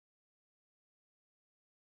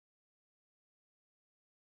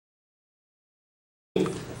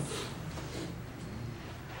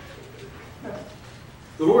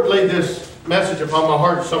The Lord laid this message upon my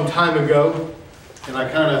heart some time ago, and I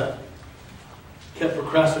kind of kept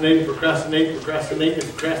procrastinating, because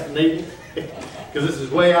this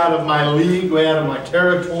is way out of my league, way out of my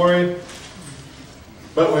territory.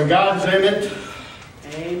 But when God's in it,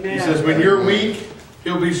 Amen. He says, when you're weak,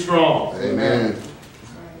 He'll be strong. Amen.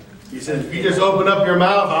 He says, if you just open up your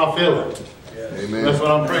mouth, I'll fill it. Amen. That's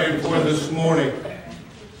what I'm praying for this morning.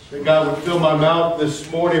 That God would fill my mouth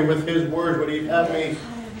this morning with His words, what He'd have me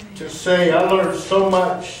to say. I learned so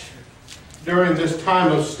much during this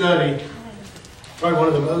time of study. Probably one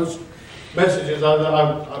of the most messages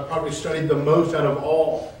I've probably studied the most out of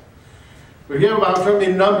all. We're here about from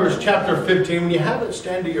Numbers chapter 15. When you have it,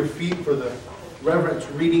 stand to your feet for the reverence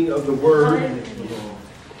reading of the Word.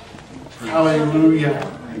 Hallelujah.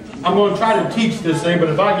 I'm going to try to teach this thing, but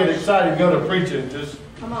if I get excited and go to preaching, just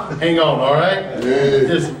hang on, all right?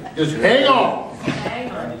 Just hang on.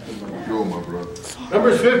 Go, my brother.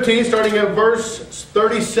 Numbers 15, starting at verse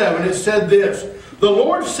 37, it said this. The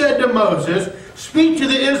Lord said to Moses, speak to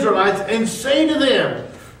the Israelites and say to them,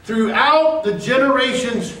 throughout the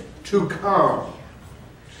generations to come,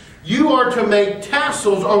 you are to make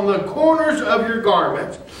tassels on the corners of your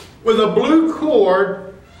garments with a blue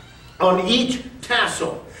cord on each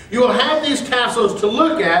tassel. You will have these tassels to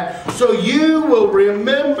look at, so you will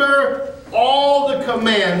remember all the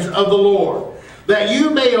commands of the Lord, that you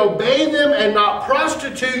may obey them and not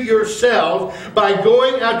prostitute yourselves by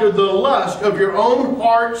going after the lust of your own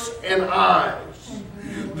hearts and eyes.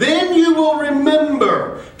 Then you will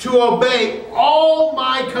remember to obey all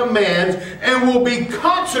my commands and will be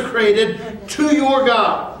consecrated to your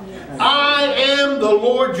God. I am the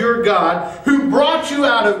Lord your God who brought you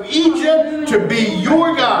out of Egypt to be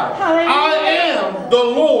your God. I am the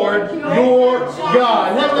Lord your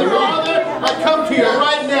God. Heavenly Father, I come to you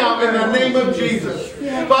right now in the name of Jesus.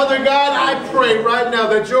 Father God, I pray right now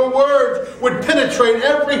that your words would penetrate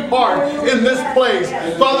every heart in this place.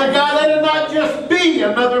 Father God, let it not just be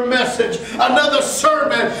another message, another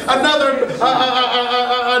sermon, another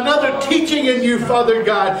teaching in you, Father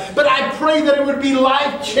God. But I pray that it would be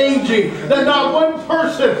life-changing, that not one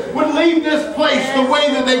person would leave this place the way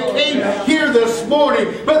that they came here this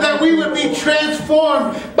morning, but that we would be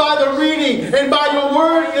transformed by the reading and by your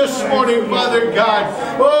word this morning, Father God.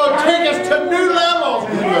 Oh, take us to new levels,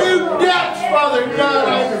 new depths, Father God,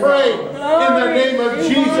 I pray in the name of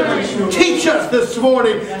Jesus. Teach us this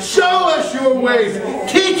morning. Show us your ways.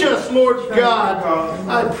 Teach us, Lord God.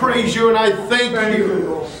 I praise you and I thank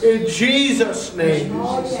you in Jesus' name.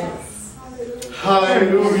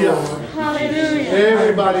 Hallelujah. Hallelujah.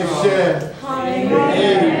 Everybody said,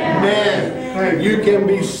 Amen. You can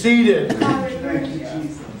be seated.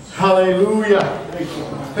 Hallelujah.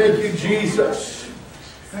 Thank you, Jesus.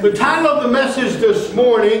 The title of the message this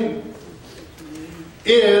morning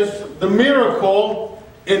is The Miracle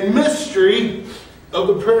and Mystery of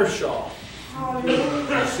the Prayer Shawl.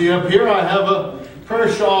 See up here, I have a prayer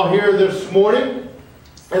shawl here this morning,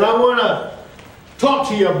 and I want to talk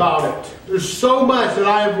to you about it. There's so much that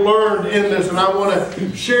I have learned in this, and I want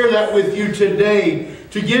to share that with you today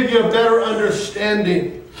to give you a better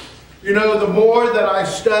understanding. You know, the more that I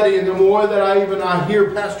study and the more that I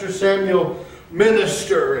hear Pastor Samuel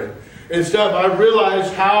minister and stuff, I realize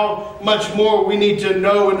how much more we need to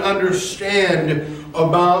know and understand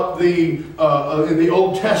about in the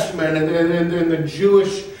Old Testament and the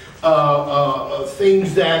Jewish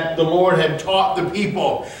things that the Lord had taught the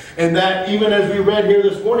people. And that even as we read here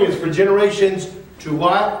this morning, is for generations to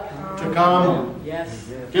what? To come. Yes.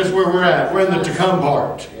 Guess where we're at? We're in the to come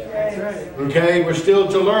part. Okay, we're still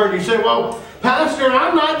to learn. You say, well, Pastor,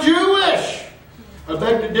 I'm not Jewish. I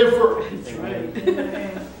beg to differ.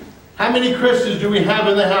 How many Christians do we have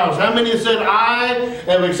in the house? How many have said, I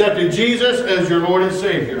have accepted Jesus as your Lord and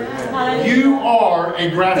Savior? You are a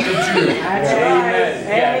grafted Jew.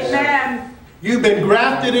 Amen. You've been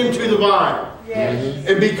grafted into the vine. Yes.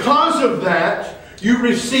 And because of that, you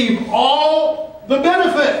receive all the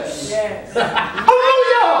benefits. Yes.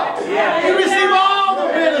 Hallelujah! Yes. You receive all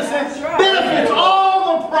the benefits,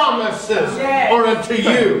 all the promises are unto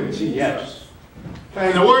you. Yes.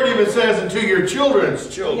 And the word even says, unto your children's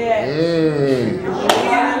children. Yes.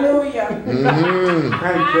 Hallelujah.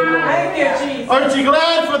 Thank you, Jesus. Aren't you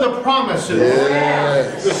glad for the promises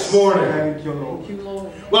this morning? Thank you, Lord.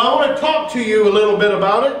 Well, I want to talk to you a little bit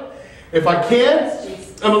about it. If I can.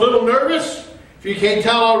 I'm a little nervous. If you can't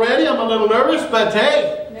tell already, I'm a little nervous. But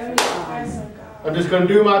hey, I'm just going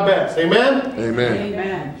to do my best. Amen? Amen.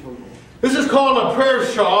 Amen. This is called a prayer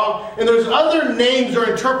shawl, and there's other names or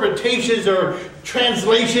interpretations or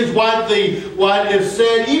translations what is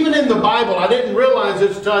said, even in the Bible. I didn't realize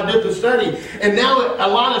this until I did the study, and now a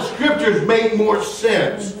lot of scriptures make more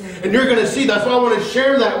sense. And you're going to see, that's why I want to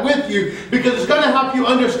share that with you, because it's going to help you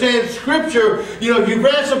understand Scripture. You know, if you've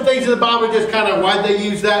read some things in the Bible, just kind of why they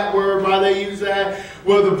use that word, why they use that.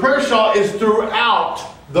 Well, the prayer shawl is throughout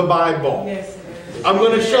the Bible. Yes. I'm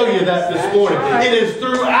going to show you that this morning. It is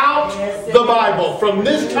throughout the Bible. From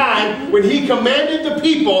this time, when He commanded the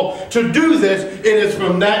people to do this, it is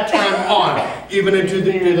from that time on, even into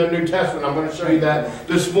the New Testament. I'm going to show you that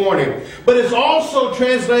this morning. But it's also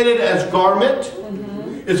translated as garment.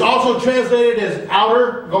 It's also translated as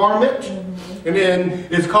outer garment. And then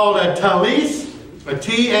it's called a talis, a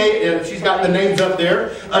T-A, she's got the names up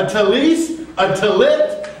there. A talis, a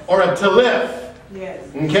talit, or a talith. Yes.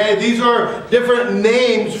 Okay, these are different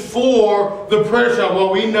names for the prayer shawl,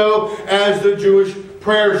 what we know as the Jewish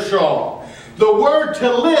prayer shawl. The word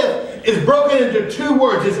talith is broken into two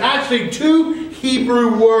words. It's actually two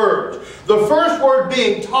Hebrew words. The first word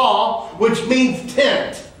being tal, which means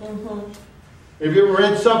tent. Have you ever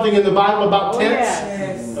read something in the Bible about tents?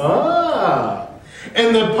 Yes. Ah.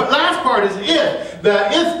 And the last part is if. The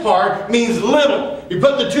if part means little. You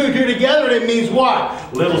put the two together and it means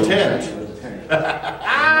what? Little tent.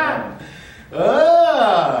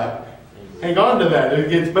 Hang on to that. It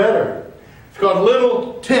gets better. It's called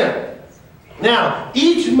little tent. Now,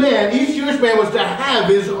 each Jewish man was to have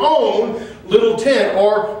his own little tent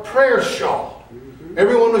or prayer shawl.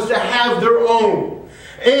 Everyone was to have their own.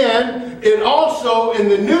 And it also, in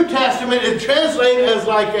the New Testament, it translated as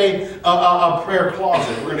like a prayer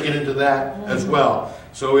closet. We're going to get into that as well.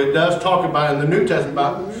 So it does talk about, in the New Testament,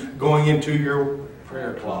 about going into your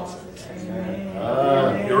prayer closet.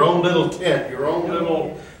 Your own little tent, your own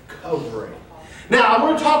little covering. Now, I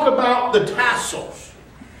want to talk about the tassels.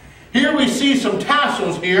 Here we see some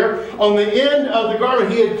tassels here. On the end of the garment,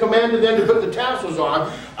 He had commanded them to put the tassels on.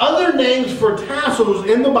 Other names for tassels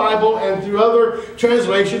in the Bible and through other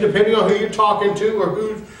translations, depending on who you're talking to or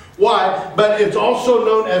who's what, but it's also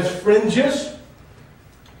known as fringes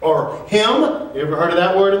or hem. You ever heard of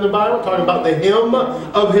that word in the Bible? Talking about the hem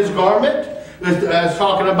of His garment. It's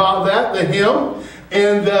talking about that, the hem.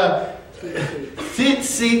 And the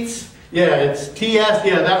tzitzit. Yeah, it's T-S,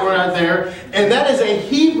 yeah, that word right there. And that is a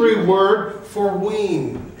Hebrew word for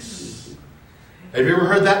wings. Have you ever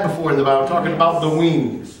heard that before in the Bible, talking about the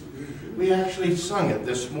wings? We actually sung it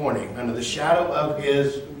this morning, under the shadow of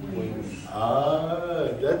His wings.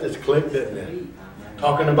 That just clicked, didn't it?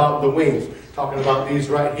 Talking about the wings. Talking about these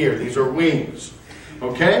right here. These are wings.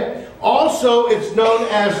 Okay? Also, it's known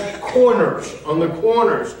as corners, on the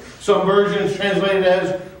corners. Some versions translate it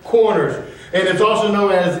as corners. And it's also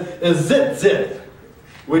known as zit-zit,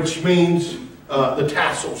 which means the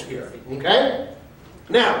tassels here. Okay?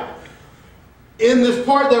 Now, in this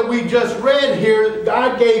part that we just read here,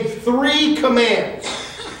 God gave 3 commands.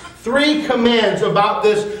 3 commands about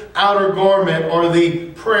this outer garment or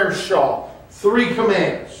the prayer shawl. 3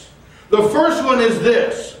 commands. The first one is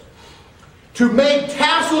this: to make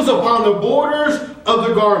tassels upon the borders of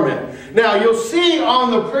the garment. Now, you'll see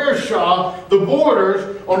on the prayer shawl, the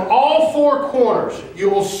borders, on all 4 corners, you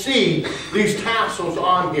will see these tassels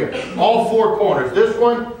on here. All 4 corners. This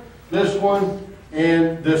one,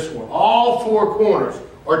 and this one. All 4 corners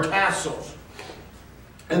are tassels.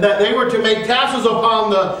 And that they were to make tassels upon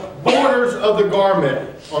the borders of the garment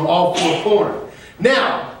on all 4 corners.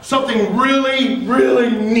 Now, something really,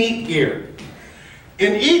 really neat here.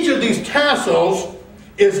 In each of these tassels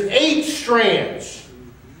is 8 strands.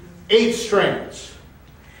 8 strands.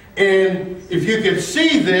 And if you can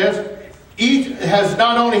see this, each has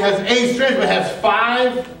not only has 8 strands, but has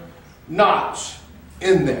 5 knots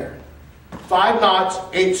in there. 5 knots,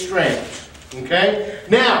 8 strands. Okay?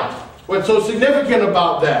 Now, what's so significant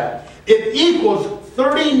about that? It equals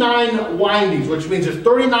 39 windings, which means there's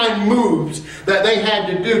 39 moves that they had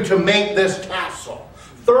to do to make this tassel.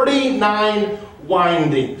 39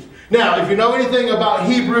 windings. Now, if you know anything about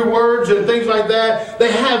Hebrew words and things like that, they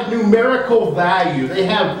have numerical value.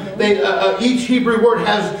 Each Hebrew word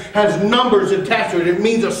has numbers attached to it. It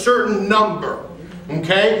means a certain number.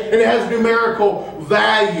 Okay? And it has numerical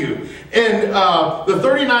value. And the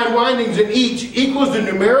 39 windings in each equals the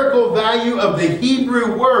numerical value of the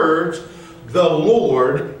Hebrew words, the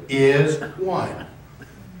Lord is one.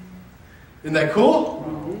 Isn't that cool?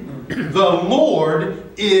 The Lord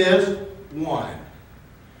is one.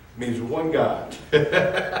 Means one God.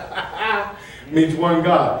 Means one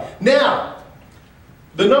God. Now,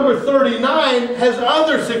 the number 39 has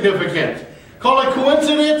other significance. Call it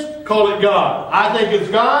coincidence, call it God. I think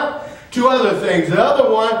it's God. two other things. The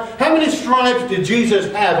other one, how many stripes did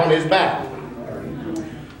Jesus have on his back?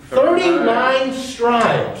 39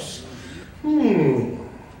 stripes.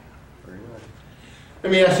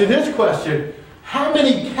 Let me ask you this question. How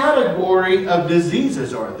many category of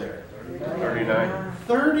diseases are there? 39.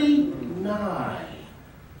 39.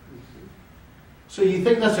 So you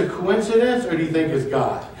think that's a coincidence, or do you think it's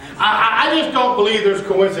God? I just don't believe there's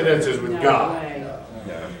coincidences with God.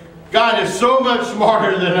 God is so much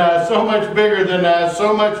smarter than us, so much bigger than us,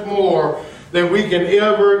 so much more than we can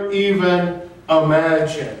ever even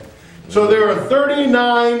imagine. So there are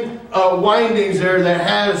 39 windings there that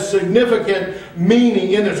has significant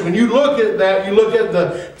meaning in it. So when you look at that, you look at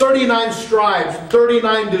the 39 stripes,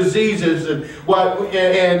 39 diseases, and what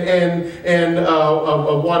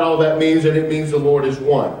what all that means, and it means the Lord is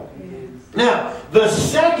one. Now, the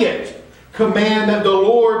second command that the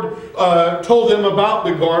Lord told them about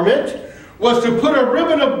the garment was to put a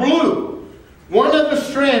ribbon of blue. One of the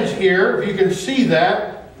strands here, if you can see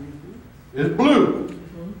that, is blue.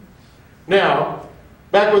 Now,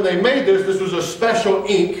 back when they made this was a special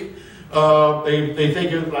ink. They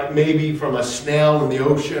think it was like maybe from a snail in the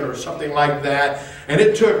ocean or something like that. And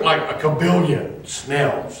it took like a kabillion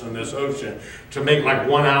snails in this ocean to make like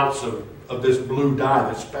 1 ounce of this blue dye,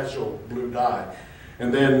 this special blue dye.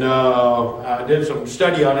 And then I did some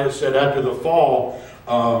study on it. It said after the fall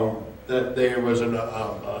that there was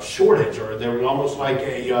a shortage, or there was almost like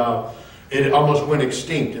it almost went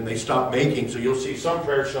extinct, and they stopped making. So you'll see some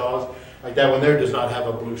prayer shawls like that one there does not have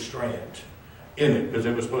a blue strand in it, because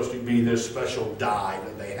it was supposed to be this special dye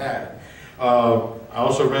that they had. I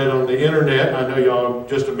also read on the internet, I know y'all are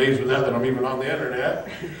just amazed with that I'm even on the internet,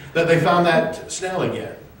 that they found that snail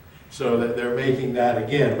again. So that they're making that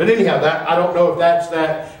again. But anyhow, that I don't know if that's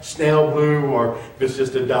that snail blue or if it's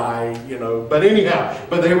just a dye, you know. But anyhow,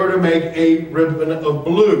 but they were to make a ribbon of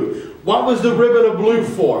blue. What was the ribbon of blue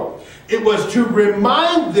for? It was to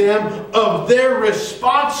remind them of their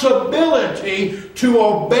responsibility to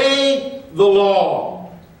obey the law.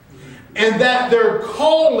 And that they're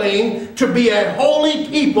calling to be a holy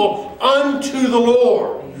people unto the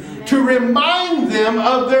Lord. Amen. To remind them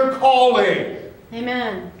of their calling.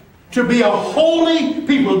 Amen. To be a holy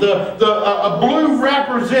people. A blue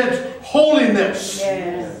represents holiness.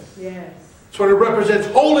 Yes, yes. So it represents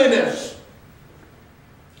holiness.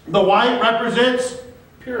 The white represents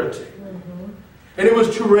purity. And it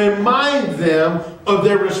was to remind them of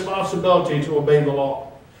their responsibility to obey the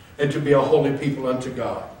law and to be a holy people unto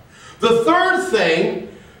God. The third thing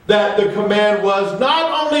that the command was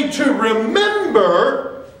not only to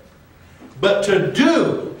remember, but to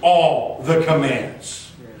do all the commands.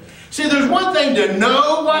 See, there's one thing to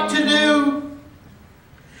know what to do.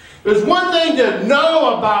 There's one thing to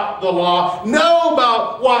know about the law, know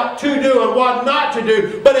about what to do and what not to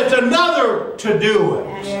do, but it's another to do it.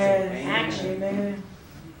 Action. Amen.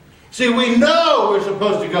 See, we know we're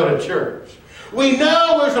supposed to go to church. We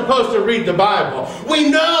know we're supposed to read the Bible. We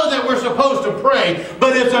know that we're supposed to pray,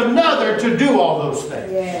 but it's another to do all those things.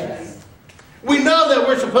 Yes. We know that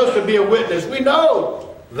we're supposed to be a witness. We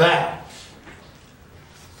know that.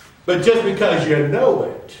 But just because you know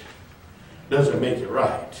it doesn't make it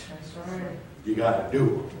right. That's right. You got to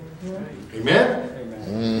do it.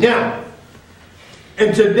 Amen? Now,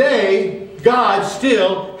 and today, God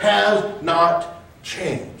still has not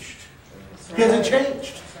changed. He hasn't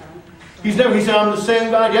changed. He said, I'm the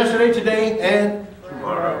same God yesterday, today, and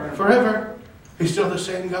forever. He's still the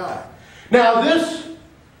same God. Now, this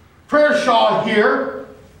prayer shawl here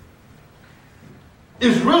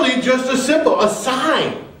is really just a symbol, a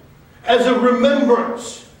sign, as a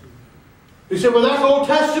remembrance. He said, well, that's Old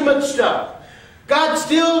Testament stuff. God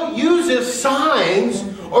still uses signs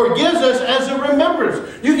or gives us as a remembrance.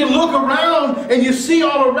 You can look around and you see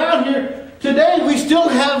all around here. Today we still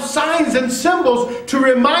have signs and symbols to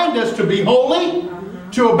remind us to be holy,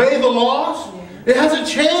 to obey the laws. It hasn't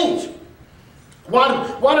changed. What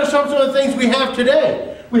are some of the things we have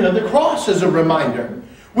today? We have the cross as a reminder.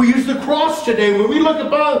 We use the cross today. When we look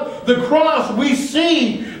upon the cross, we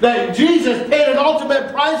see that Jesus paid an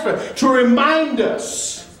ultimate price for it to remind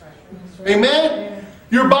us. Amen?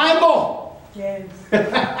 Your Bible. Yes.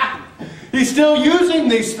 He's still using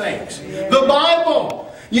these things. The Bible.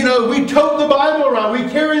 You know, we tote the Bible around. We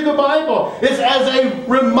carry the Bible. It's as a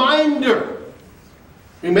reminder.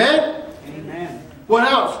 Amen? Amen. What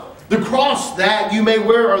else? The cross that you may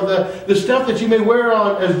wear, or the stuff that you may wear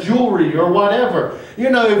on as jewelry or whatever. You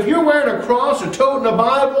know, if you're wearing a cross or toting a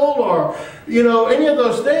Bible or, you know, any of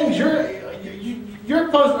those things, you're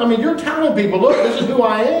telling people, look, this is who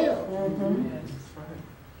I am.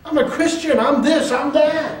 I'm a Christian. I'm this. I'm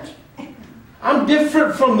that. I'm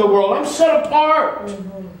different from the world. I'm set apart.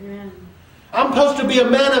 I'm supposed to be a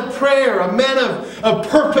man of prayer, a man of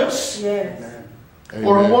purpose. Yes.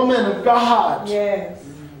 Or a woman of God. Yes.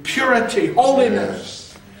 Purity,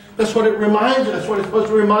 holiness. That's what it reminds us. That's what it's supposed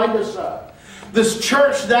to remind us of. This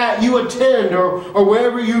church that you attend or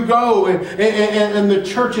wherever you go and the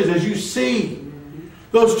churches as you see,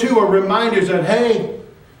 those two are reminders that, hey,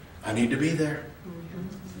 I need to be there.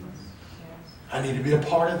 I need to be a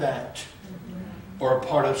part of that. Or a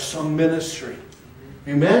part of some ministry.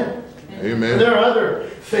 Amen? Amen. And there are other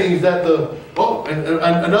things that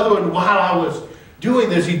another one while I was doing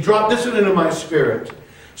this, he dropped this one into my spirit.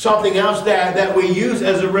 Something else that we use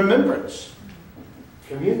as a remembrance.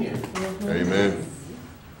 Communion. Amen.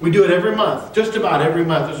 We do it every month. Just about every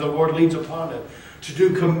month as the Lord leads upon it. To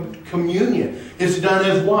do communion. It's done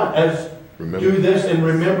as what? As do this in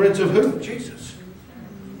remembrance of who? Jesus.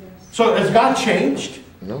 So has God changed?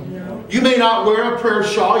 No. You may not wear a prayer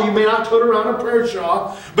shawl. You may not tote around a prayer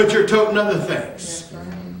shawl. But you're toting other things.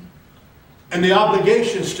 And the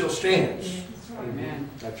obligation still stands. Amen.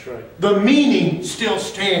 That's right. The meaning still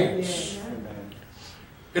stands.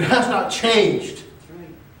 It has not changed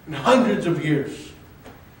in hundreds of years.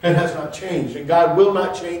 It has not changed. And God will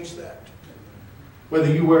not change that.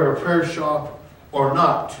 Whether you wear a prayer shawl or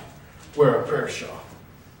not wear a prayer shawl.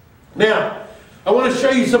 Now, I want to show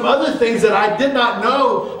you some other things that I did not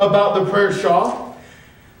know about the prayer shawl.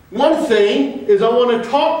 One thing is I want to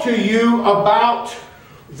talk to you about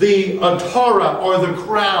the atara or the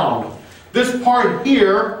crown. This part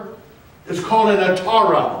here is called an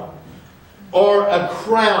atara or a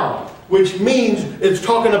crown, which means it's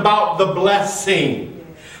talking about the blessing.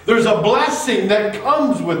 There's a blessing that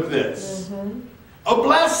comes with this. A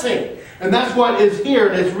blessing. And that's what is here.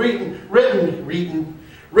 And it's written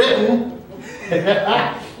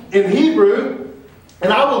in Hebrew.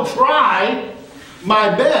 And I will try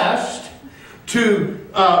my best to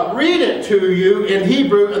read it to you in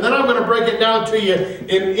Hebrew. And then I'm going to break it down to you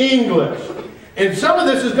in English. And some of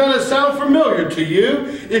this is going to sound familiar to you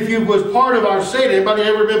if you was part of our Seder. Anybody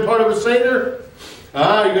ever been part of a Seder?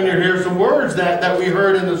 You're going to hear some words that we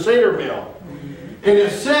heard in the Seder meal. And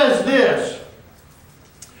it says this.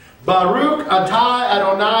 Baruch atah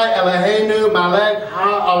Adonai Eloheinu Malek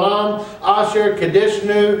ha'olam asher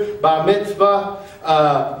kedishnu ba'mitzvah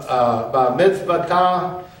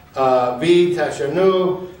ba'mitzvah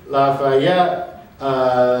v'tashanu lafayet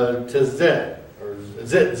tazit or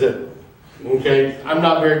zit. Okay, I'm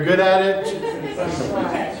not very good at it.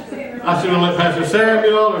 I should have let Pastor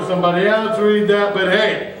Samuel or somebody else read that, but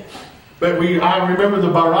hey. But I remember the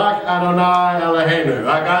Baruch Adonai Eloheinu.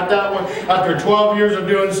 I got that one. After 12 years of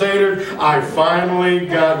doing Seder, I finally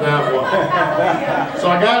got that one. So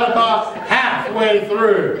I got about halfway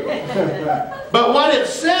through. But what it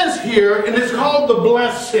says here, and it's called the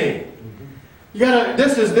blessing. You gotta,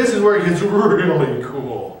 this is where it gets really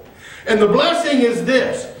cool. And the blessing is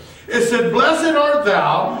this. It said, "Blessed art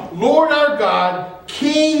thou, Lord our God,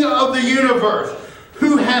 King of the universe,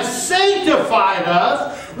 who has sanctified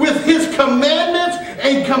us with his commandments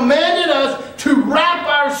and commanded us to wrap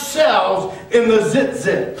ourselves in the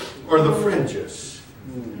zitzit, or the fringes."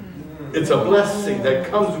 It's a blessing that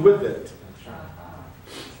comes with it.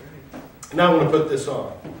 Now I want to put this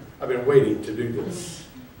on. I've been waiting to do this.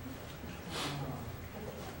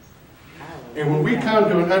 And when we come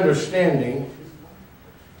to an understanding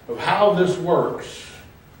of how this works,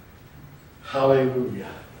 hallelujah.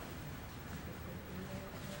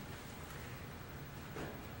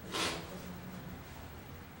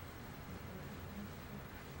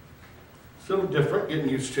 It's a little different, getting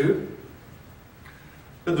used to.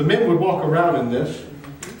 But the men would walk around in this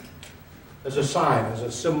as a sign, as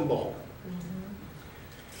a symbol.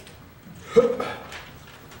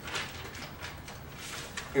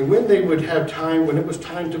 And when they would have time, when it was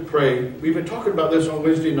time to pray, we've been talking about this on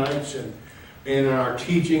Wednesday nights and in our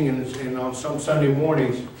teaching and on some Sunday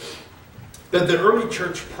mornings, that the early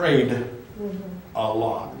church prayed a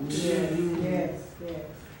lot. Yes.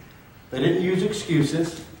 They didn't use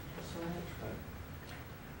excuses.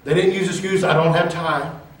 They didn't use excuses, I don't have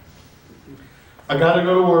time. I got to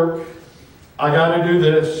go to work. I got to do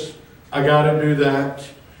this. I got to do that.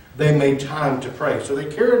 They made time to pray. So they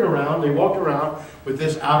carried around, they walked around with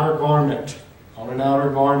this outer garment, on an outer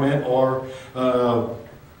garment, or the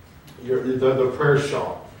prayer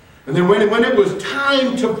shawl. And then when it was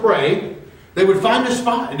time to pray, they would find a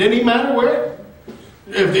spot. It didn't even matter where.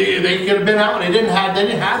 If they could have been out, they didn't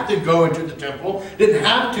have to go into the temple. Didn't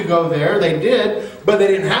have to go there. They did, but they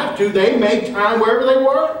didn't have to. They made time wherever they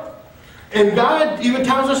were. And God even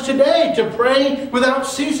tells us today to pray without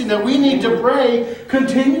ceasing, that we need to pray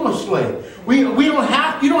continuously. You don't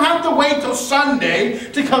have to wait till Sunday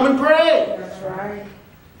to come and pray. That's right.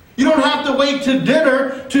 You don't have to wait to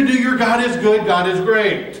dinner to do your God is good, God is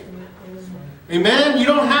great. Amen? You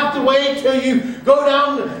don't have to wait till you go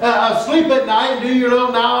down, sleep at night and do your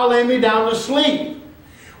little, now I'll lay me down to sleep.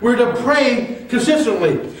 We're to pray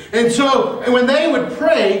consistently. And so, when they would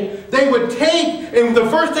pray, they would take, and the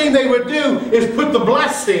first thing they would do is put the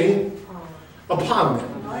blessing upon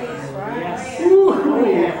them. That's right. Ooh.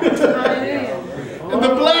 Hallelujah. And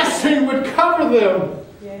the blessing would cover them.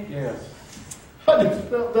 Yes. I just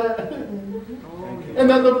felt that. And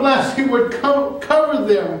then the blessing would cover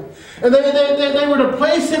them. And they were to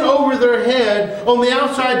place it over their head on the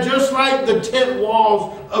outside, just like the tent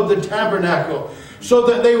walls of the tabernacle, so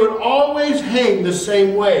that they would always hang the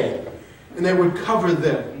same way. And they would cover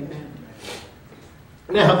them.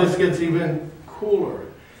 Now this gets even cooler.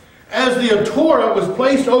 As the Torah was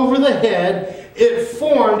placed over the head, it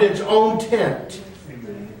formed its own tent.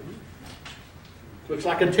 Looks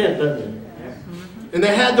like a tent, doesn't it? And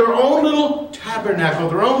they had their own little tabernacle,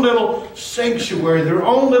 their own little sanctuary, their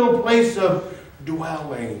own little place of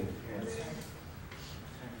dwelling.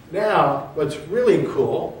 Now, what's really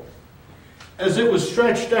cool, as it was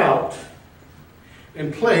stretched out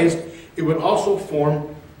and placed, it would also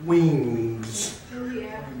form wings.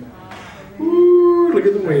 Ooh, look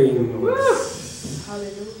at the wings.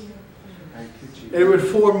 And it would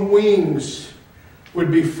form wings,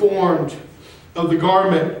 would be formed of the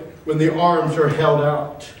garment when the arms are held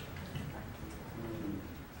out.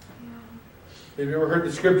 Have you ever heard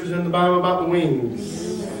the scriptures in the Bible about the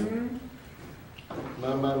wings?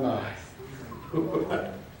 My.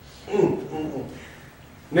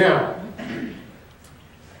 Now,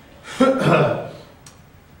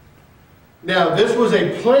 now this was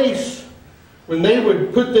a place when they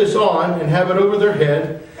would put this on and have it over their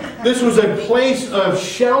head. This was a place of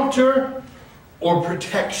shelter or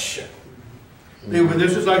protection.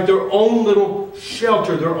 This is like their own little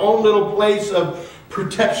shelter, their own little place of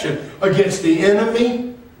protection against the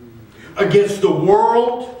enemy, against the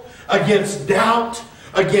world, against doubt,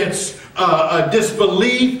 against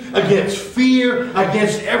disbelief, against fear,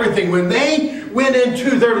 against everything. When they went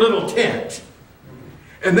into their little tent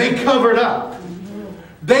and they covered up,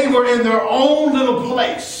 they were in their own little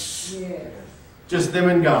place. Just them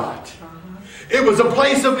and God. It was a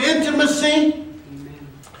place of intimacy.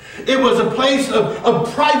 It was a place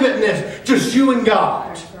of privateness, just you and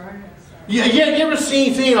God. You ever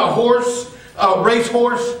seen a horse, a race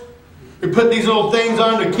horse? They put these little things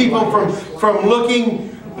on to keep them from looking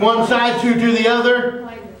one side to the other.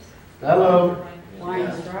 Hello.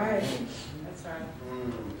 That's right.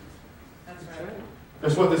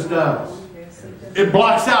 That's what this does. It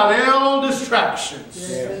blocks out all distractions.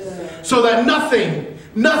 So that nothing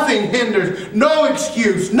hinders, no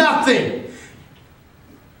excuse, nothing.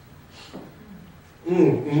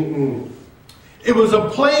 It was a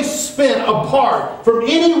place spent apart from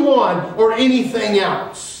anyone or anything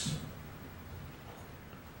else.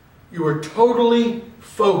 You were totally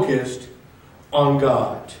focused on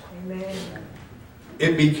God. Amen.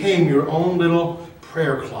 It became your own little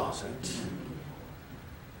prayer closet.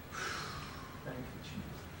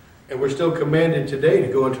 And we're still commanded today to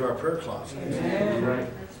go into our prayer closet. Amen. Right.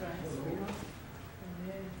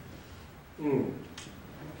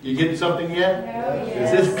 You getting something yet?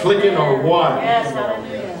 Yes. Is this clicking or what? Yes,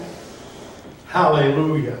 hallelujah.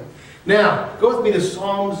 Hallelujah. Now, go with me to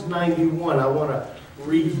Psalms 91. I want to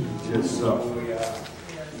read this up.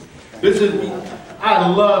 I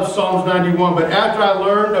love Psalms 91, but after I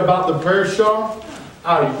learned about the prayer shawl,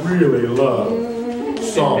 I really love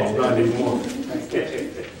Psalms 91.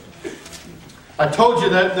 I told you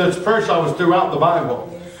that this prayer shawl was throughout the Bible.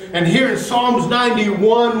 And here in Psalms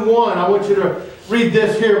 91:1, I want you to read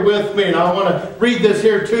this here with me, and I want to read this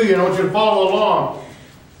here to you, and I want you to follow along.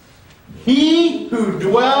 He who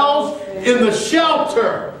dwells in the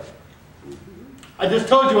shelter. I just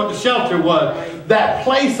told you what the shelter was. That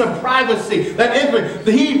place of privacy.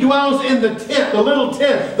 He dwells in the tent, the little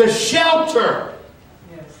tent, the shelter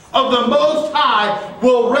of the Most High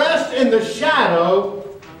will rest in the shadow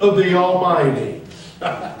of the Almighty.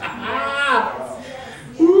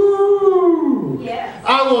 Woo. Yes.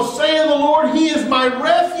 I will say of the Lord, He is my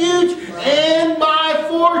refuge and my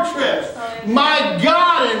fortress, my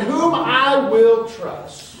God in whom I will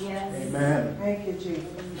trust. Yes. Amen. Thank you, Jesus.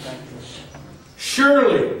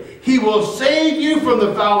 Surely He will save you from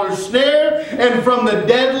the fowler's snare and from the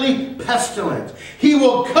deadly pestilence. He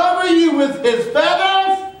will cover you with His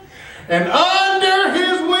feathers, and under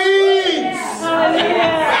His wings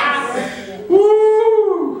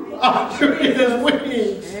Underneath His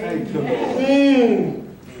wings. Thank you, Lord.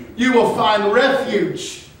 You will find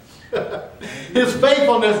refuge. His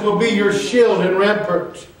faithfulness will be your shield and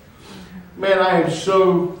rampart. Man, I am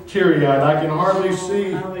so teary-eyed. I can hardly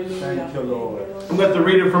see. Thank you, Lord. I'm going to have to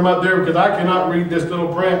read it from up there because I cannot read this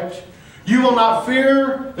little print. You will not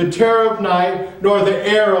fear the terror of night, nor the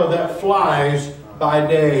arrow that flies by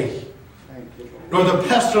day, nor the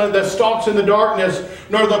pestilence that stalks in the darkness,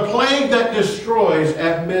 nor the plague that destroys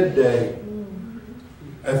at midday.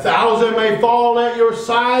 1,000 may fall at your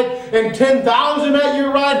side, and 10,000 at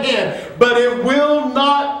your right hand, but it will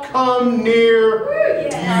not come near you.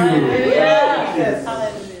 Yes.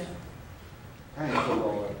 Hallelujah. Thank you,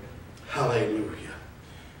 Lord. Hallelujah.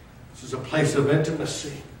 This is a place of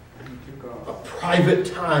intimacy. Thank you, God. A private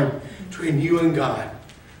time between you and God.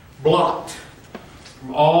 Blocked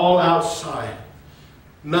from all outside.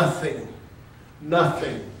 Nothing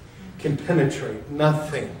can penetrate.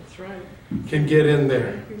 Nothing can get in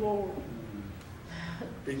there.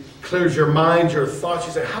 It clears your mind, your thoughts.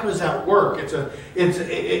 You say, how does that work? It's a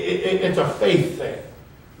faith thing.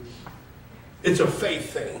 It's a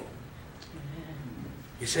faith thing.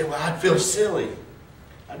 You say, well, I'd feel silly.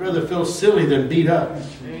 I'd rather feel silly than beat up.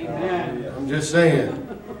 Amen. I'm just saying.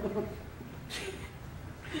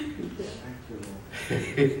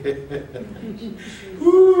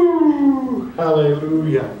 Woo,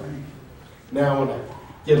 hallelujah. Now I want to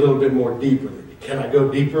get a little bit more deeper. Can I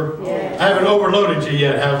go deeper? Yes. I haven't overloaded you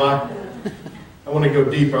yet, have I? I want to go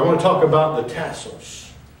deeper. I want to talk about the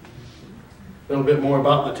tassels. A little bit more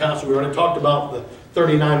about the tassels. We already talked about the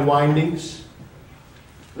 39 windings.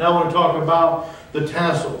 Now I want to talk about the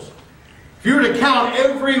tassels. If you were to count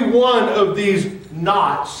every one of these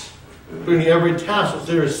knots, including every tassel,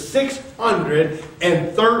 there are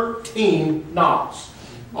 613 knots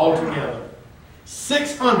altogether.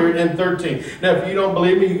 613. Now, if you don't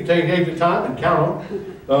believe me, you can take the time and count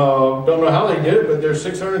them. Don't know how they did it, but there's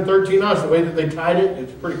 613 knots. The way that they tied it,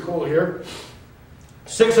 it's pretty cool here.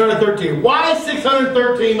 613. Why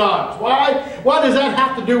 613 knots? Why does that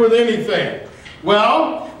have to do with anything?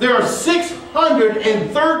 Well, there are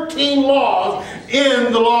 613 laws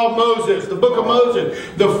in the law of Moses, the book of Moses,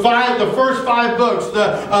 the first 5 books,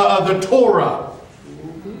 the Torah.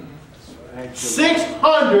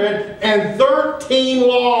 613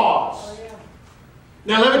 laws.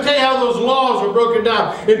 Now let me tell you how those laws are broken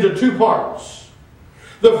down into 2 parts.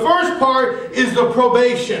 The first part is the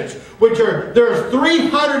probations, there's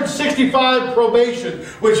 365 probations,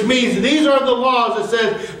 which means these are the laws that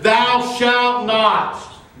says, thou shalt not.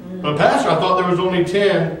 But Pastor, I thought there was only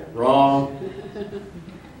 10. Wrong.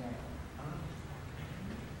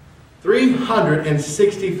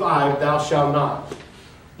 365 thou shalt not.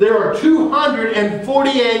 There are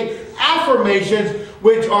 248 affirmations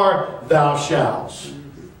which are thou shalls.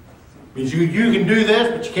 Means you can do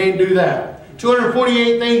this, but you can't do that.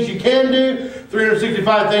 248 things you can do,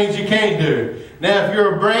 365 things you can't do. Now, if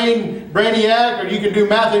you're a brainiac or you can do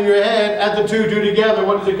math in your head, add the two together,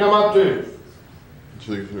 what does it come up to?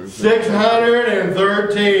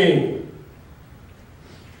 613.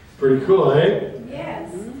 Pretty cool, eh?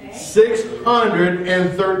 Yes.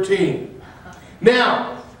 613.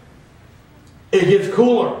 Now, it gets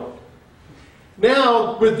cooler.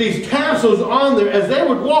 Now, with these tassels on there, as they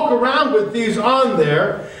would walk around with these on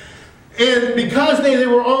there, and because they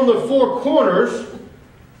were on the 4 corners,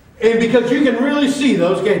 and because you can really see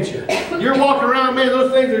those, can't you? You're walking around, man,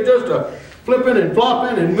 those things are just flipping and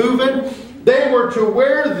flopping and moving. They were to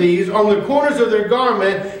wear these on the corners of their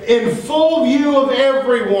garment in full view of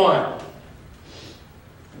everyone.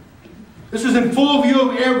 This is in full view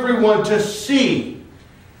of everyone to see.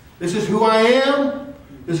 This is who I am.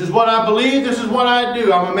 This is what I believe. This is what I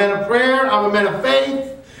do. I'm a man of prayer. I'm a man of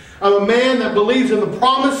faith. I'm a man that believes in the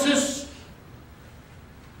promises.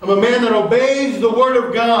 I'm a man that obeys the Word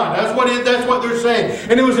of God. That's what they're saying.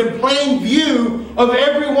 And it was in plain view of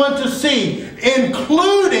everyone to see,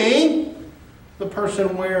 including the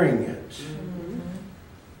person wearing it.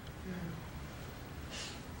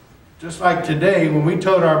 Just like today, when we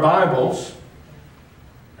tote our Bibles,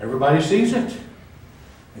 everybody sees it,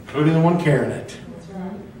 including the one carrying it,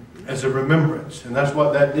 as a remembrance. And that's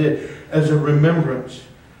what that did, as a remembrance.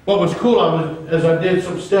 What was cool, as I did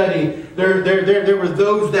some study, there were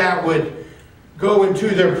those that would go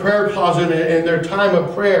into their prayer closet and their time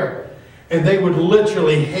of prayer, and they would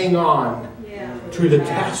literally hang on to the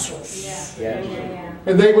tassels.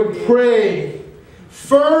 And they would pray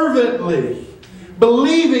fervently,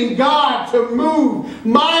 believing God to move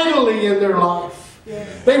mightily in their life.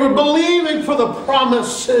 They were believing for the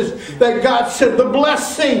promises that God said, the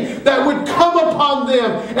blessing that would come upon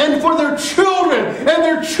them and for their children and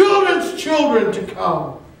their children's children to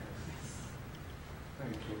come.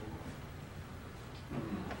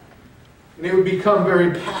 And they would become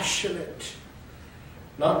very passionate,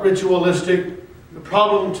 not ritualistic. The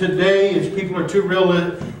problem today is people are too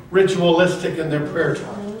ritualistic in their prayer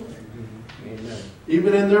time.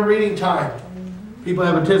 Even in their reading time. People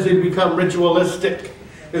have a tendency to become ritualistic.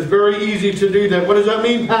 It's very easy to do that. What does that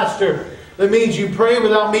mean, Pastor? That means you pray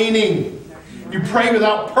without meaning. You pray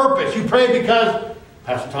without purpose. You pray because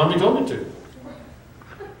Pastor Tommy told me to.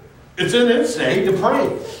 It's in it say to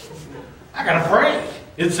pray. I got to pray.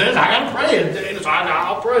 It says I got to pray. So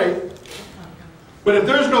I'll pray. But if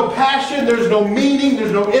there's no passion, there's no meaning,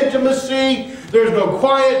 there's no intimacy, there's no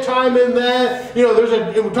quiet time in that. You know,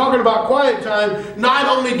 we're talking about quiet time. Not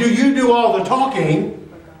only do you do all the talking,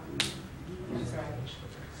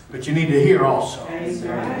 but you need to hear also.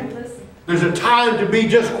 There's a time to be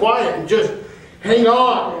just quiet and just hang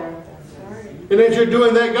on. And as you're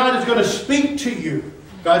doing that, God is going to speak to you.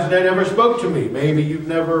 God's never spoke to me. Maybe you've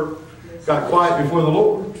never got quiet before the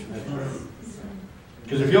Lord.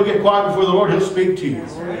 Because if you'll get quiet before the Lord, He'll speak to you.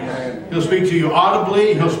 He'll speak to you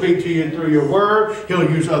audibly. He'll speak to you through your word. He'll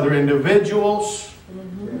use other individuals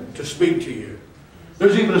to speak to you.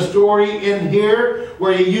 There's even a story in here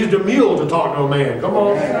where He used a mule to talk to a man. Come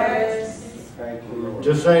on.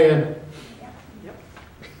 Just saying.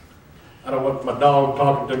 I don't want my dog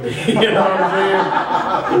talking to me. You know what I'm saying?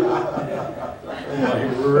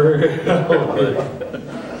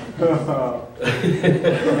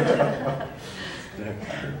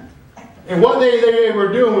 And what they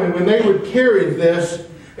were doing when they would carry this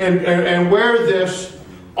and wear this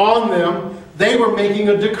on them, they were making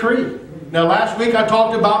a decree. Now last week I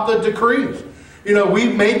talked about the decrees. You know,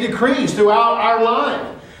 we've made decrees throughout our life.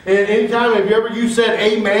 And anytime have you said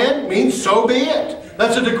amen, means so be it.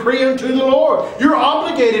 That's a decree unto the Lord. You're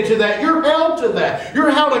obligated to that. You're held to that. You're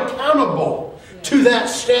held accountable to that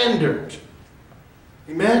standard.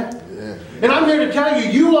 Amen? Yeah. And I'm here to tell you,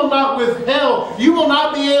 you will not withheld. You will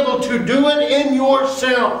not be able to do it in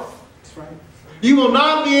yourself. That's right. You will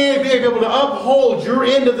not be able to uphold your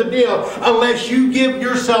end of the deal unless you give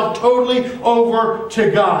yourself totally over to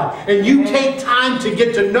God. And you take time to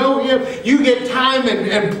get to know Him. You get time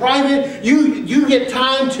in private. You get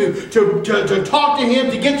time to talk to Him,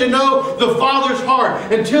 to get to know the Father's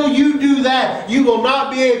heart. Until you do that, you will not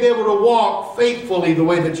be able to walk faithfully the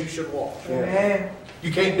way that you should walk. Amen.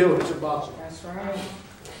 You can't do it. It's impossible. That's right.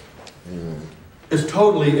 It's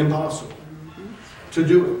totally impossible to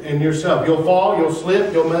do it in yourself. You'll fall, you'll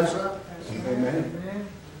slip, you'll mess up. Amen.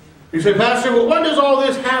 You say, Pastor, well, what does all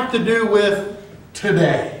this have to do with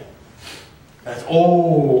today? That's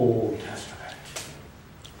Old Testament.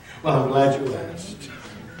 Well, I'm glad you asked.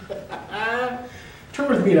 Turn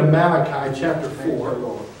with me to Malachi chapter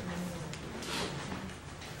 4.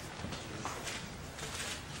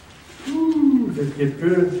 Ooh, this gets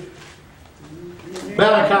good.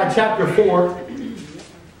 Malachi chapter 4.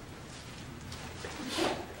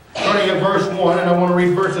 Starting at verse 1, and I want to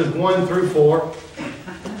read verses 1 through 4.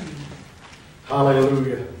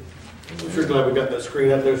 Hallelujah. I'm sure glad we got that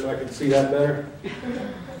screen up there so I can see that better.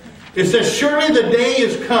 It says, surely the day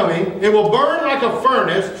is coming, it will burn like a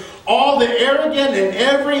furnace. All the arrogant and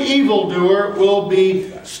every evildoer will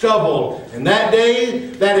be stubble. And that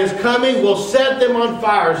day that is coming will set them on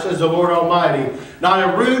fire, says the Lord Almighty.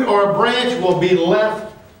 Not a root or a branch will be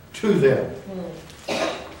left to them.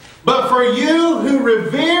 But for you who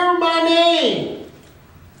revere my name,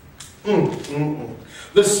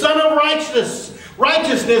 the Son of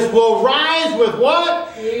Righteousness will rise with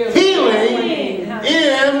what? Healing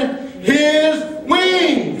in His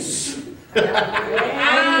wings.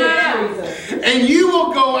 And you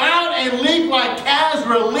will go out and leap like calves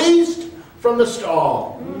released from the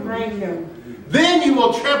stall. Then you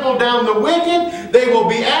will trample down the wicked. They will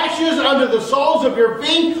be ashes under the soles of your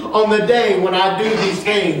feet on the day when I do these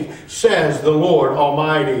things, says the Lord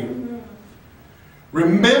Almighty.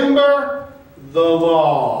 Remember the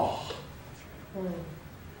law.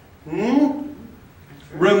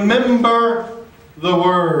 Remember the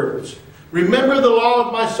words. Remember the law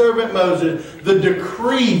of my servant Moses, the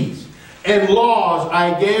decrees and laws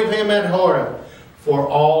I gave him at Horeb for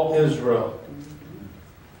all Israel.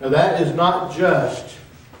 Now that is not just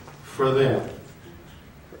for them.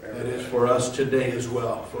 It is for us today as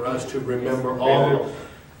well. For us to remember all.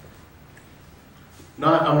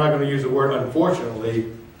 I'm not going to use the word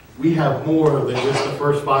unfortunately. We have more than just the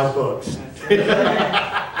first 5 books.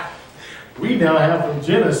 We now have from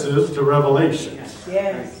Genesis to Revelation.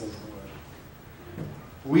 Yes.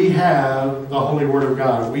 We have the Holy Word of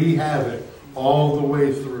God. We have it all the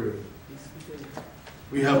way through.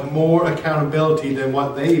 We have more accountability than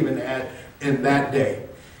what they even had in that day.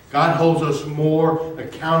 God holds us more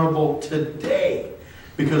accountable today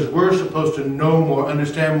because we're supposed to know more,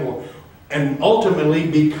 understand more, and ultimately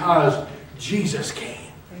because Jesus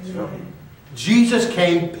came. Jesus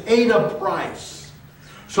came, paid a price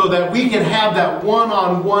so that we can have that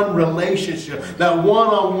one-on-one relationship, that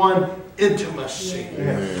one-on-one intimacy.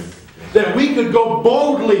 Amen. That we could go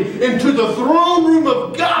boldly into the throne room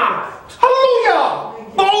of God. Hallelujah!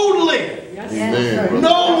 Boldly. Amen.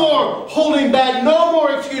 No more holding back, no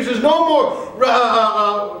more excuses, no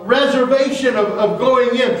more reservation of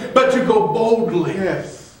going in, but to go boldly.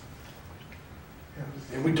 Yes.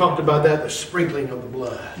 And we talked about that, the sprinkling of the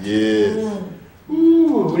blood. Yes.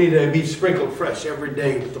 Ooh, we need to be sprinkled fresh every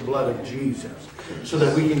day with the blood of Jesus so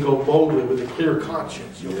that we can go boldly with a clear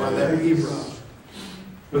conscience. You'll find that in Hebrews.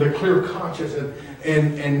 With a clear conscience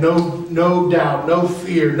and no doubt, no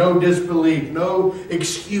fear, no disbelief, no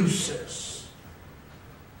excuses.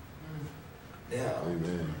 Yeah.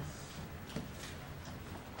 Amen.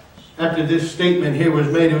 After this statement here was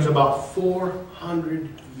made, it was about 400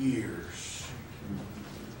 years.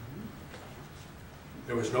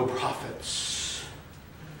 There was no prophets.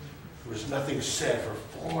 There was nothing said for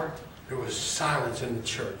 4. There was silence in the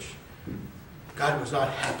church. God was not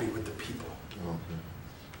happy with the people.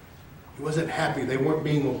 He wasn't happy. They weren't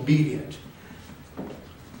being obedient.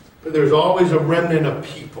 But there's always a remnant of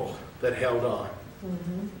people that held on.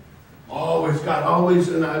 Always, God always,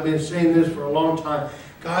 and I've been saying this for a long time,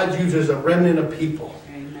 God uses a remnant of people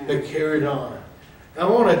that carried on. I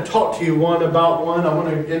want to talk to you about one. I want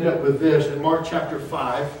to end up with this in Mark chapter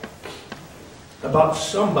 5 about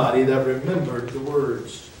somebody that remembered the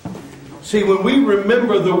words. See, when we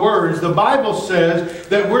remember the words, the Bible says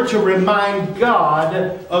that we're to remind God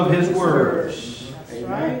of His words. That's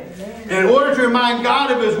right. In order to remind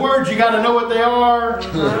God of His words, you got to know what they are.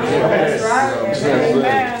 That's right.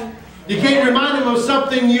 Amen. You can't remind Him of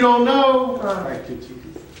something you don't know.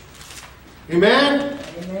 Amen?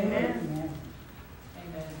 Amen.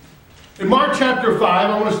 In Mark chapter 5,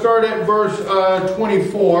 I want to start at verse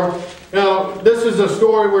 24. Now, this is a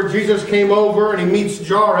story where Jesus came over and he meets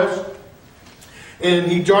Jairus.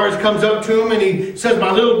 And Jairus comes up to him and he says,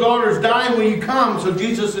 "My little daughter's dying, will you come?" So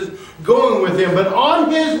Jesus is going with him. But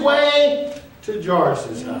on his way to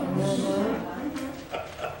Jairus' house.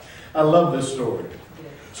 I love this story.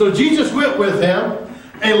 So Jesus went with him.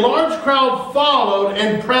 A large crowd followed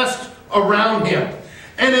and pressed around him.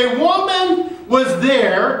 And a woman was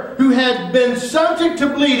there who had been subject to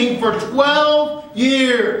bleeding for 12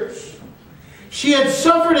 years. She had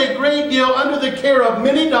suffered a great deal under the care of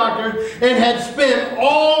many doctors and had spent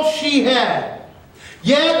all she had.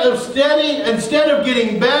 Yet instead of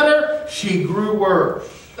getting better, she grew worse.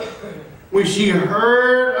 When she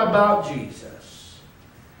heard about Jesus,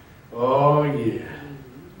 oh yeah,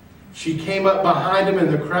 she came up behind him in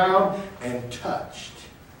the crowd and touched.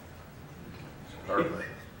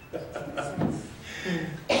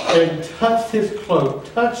 And touched his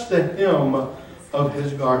cloak, touched the hem of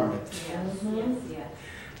his garment.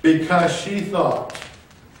 Because she thought,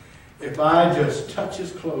 if I just touch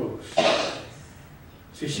his clothes.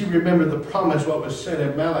 See, she remembered the promise, what was said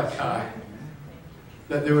in Malachi,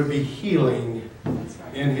 that there would be healing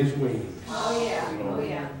in his wings. Oh yeah, oh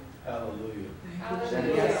yeah. Hallelujah.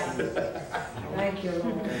 Hallelujah. Thank you,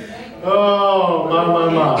 Lord. Oh,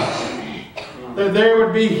 my. That there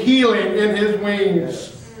would be healing in his wings.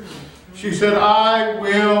 She said, I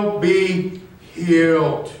will be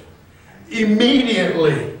healed.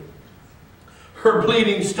 Immediately, her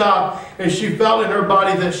bleeding stopped and she felt in her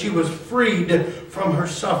body that she was freed from her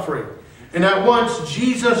suffering. And at once,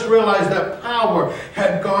 Jesus realized that power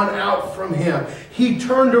had gone out from him. He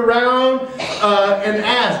turned around and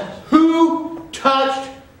asked, "Who touched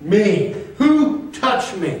me? Who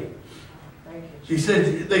touched me?" They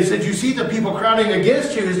said, "You see the people crowding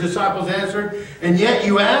against you," his disciples answered, "and yet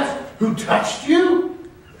you ask, who touched you?"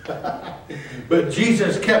 But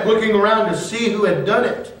Jesus kept looking around to see who had done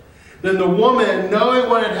it. Then the woman, knowing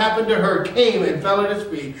what had happened to her, came and fell at his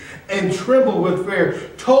feet and trembled with fear,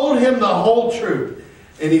 told him the whole truth.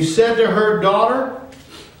 And he said to her, "Daughter,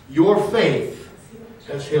 your faith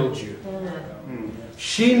has healed you."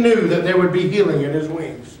 She knew that there would be healing in his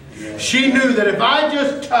wings. She knew that if I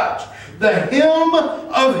just touch the hem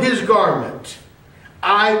of his garment,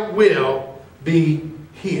 I will be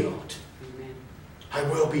healed. I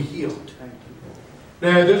will be healed.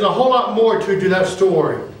 Now, there's a whole lot more to that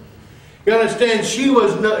story. You understand, she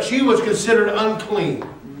was considered unclean.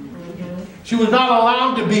 She was not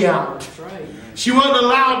allowed to be out. She wasn't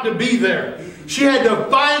allowed to be there. She had to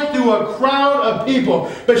fight through a crowd of people.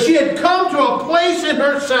 But she had come to a place in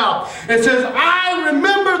herself and says, I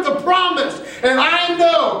remember the promise. And I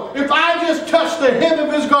know if I just touch the hem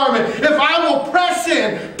of his garment, if I will press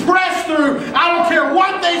in, press through, I don't care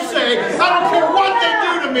what they say, I don't care what they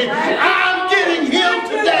do to me, I'm getting healed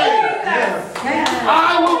today.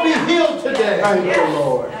 I will be healed today. Thank you,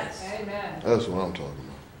 Lord. Amen. That's what I'm talking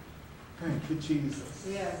about. Thank you, Jesus.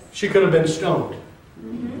 Yes. She could have been stoned.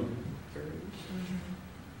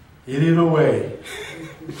 Either way,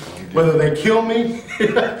 whether they kill me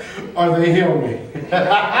or they heal me,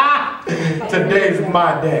 today's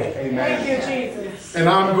my day. Amen. Thank you, Jesus. And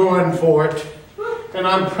I'm going for it. And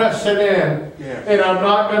I'm pressing in. Yeah. And I'm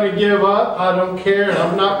not going to give up. I don't care.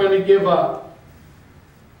 I'm not going to give up.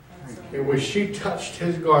 And when she touched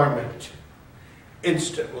his garment,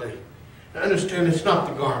 instantly. Now understand, it's not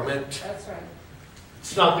the garment. That's right.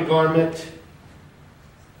 It's not the garment.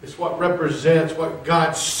 It's what represents what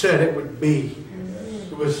God said it would be.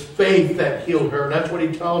 It was faith that healed her. And that's what he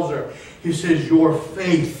tells her. He says, your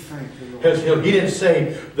faith has healed. He didn't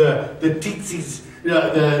say the teetsies,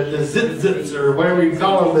 the zitzits, or whatever you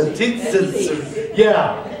call them, the teetsies.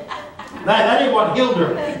 Yeah. That ain't what healed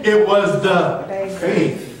her. It was the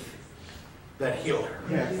faith that healed her.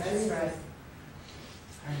 That's right.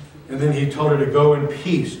 And then he told her to go in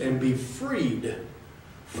peace and be freed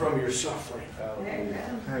from your suffering.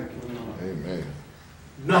 Amen. Thank you, Lord. Amen.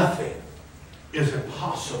 Nothing is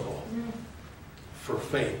impossible for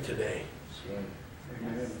faith today.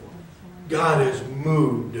 Amen. God is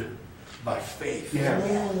moved by faith.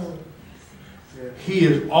 Yes. He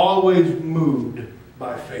is always moved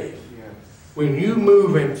by faith. Yes. When you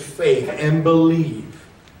move in faith and believe,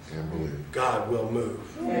 Can't believe. God will move.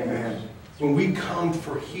 Amen. When we come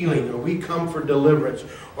for healing, or we come for deliverance,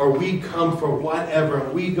 or we come for whatever,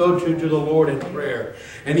 and we go to the Lord in prayer,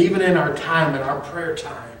 and even in our time, in our prayer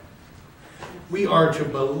time, we are to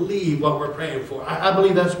believe what we're praying for. I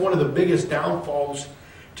believe that's one of the biggest downfalls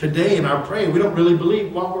today in our praying. We don't really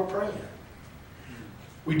believe what we're praying.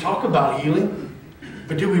 We talk about healing,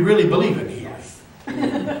 but do we really believe in healing?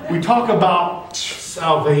 We talk about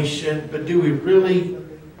salvation, but do we really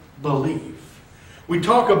believe? We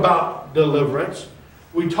talk about deliverance.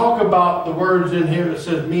 We talk about the words in here that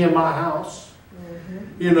says, me and my house.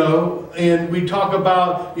 You know, and we talk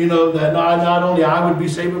about, you know, that not only I would be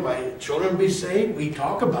saved, but my children would be saved. We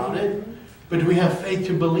talk about it, but do we have faith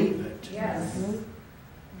to believe it? Yes.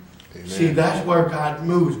 Amen. See, that's where God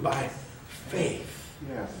moves, by faith.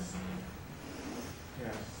 Yes.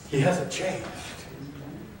 Yes. He hasn't changed.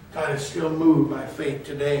 God is still moved by faith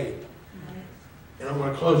today. And I'm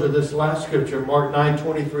going to close with this last scripture, Mark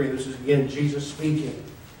 9:23. This is again Jesus speaking.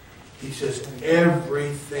 He says,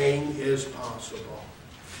 everything is possible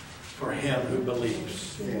for him who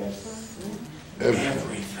believes. Yes.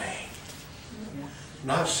 Everything.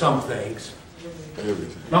 Not some things.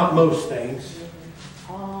 Everything. Not most things.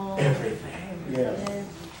 Everything Yes.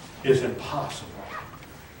 is impossible.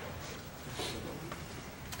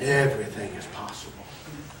 Everything is possible.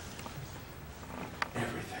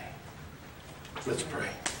 Everything. Let's pray.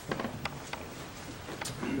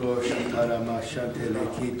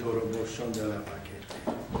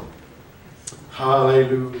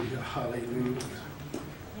 Hallelujah, hallelujah.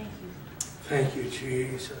 Thank you,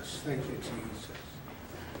 Jesus. Thank you, Jesus.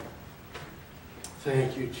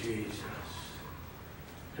 Thank you, Jesus.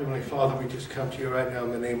 Heavenly Father, we just come to you right now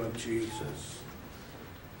in the name of Jesus.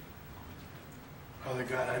 Father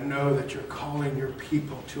God, I know that you're calling your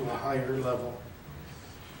people to a higher level,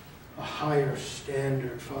 a higher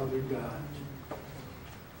standard, Father God.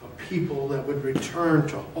 A people that would return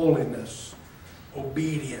to holiness,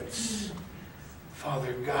 obedience,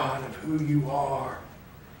 Father God, of who you are.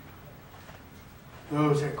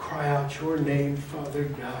 Those that cry out your name, Father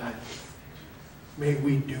God, may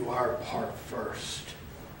we do our part first.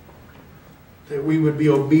 That we would be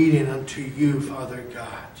obedient unto you, Father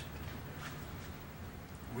God.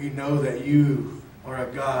 We know that you are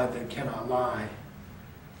a God that cannot lie.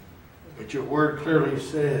 But your word clearly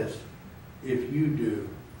says, if you do,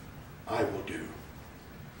 I will do.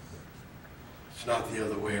 It's not the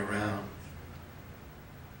other way around.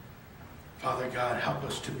 Father God, help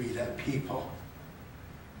us to be that people.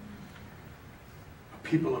 A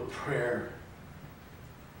people of prayer.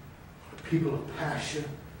 A people of passion.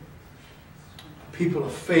 A people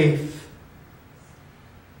of faith.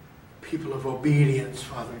 A people of obedience,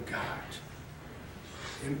 Father God.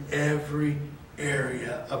 In every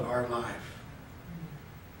area of our life.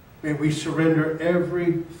 May we surrender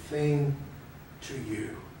everything to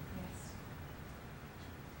you.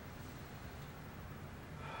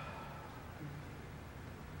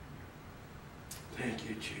 Thank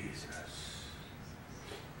you, Jesus.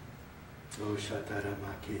 Oh,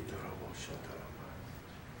 Shataramakitorobo Shatarama.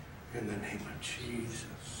 In the name of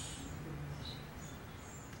Jesus.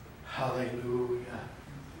 Hallelujah.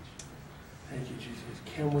 Thank you, Jesus.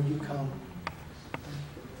 Kim, will you come?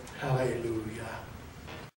 Hallelujah.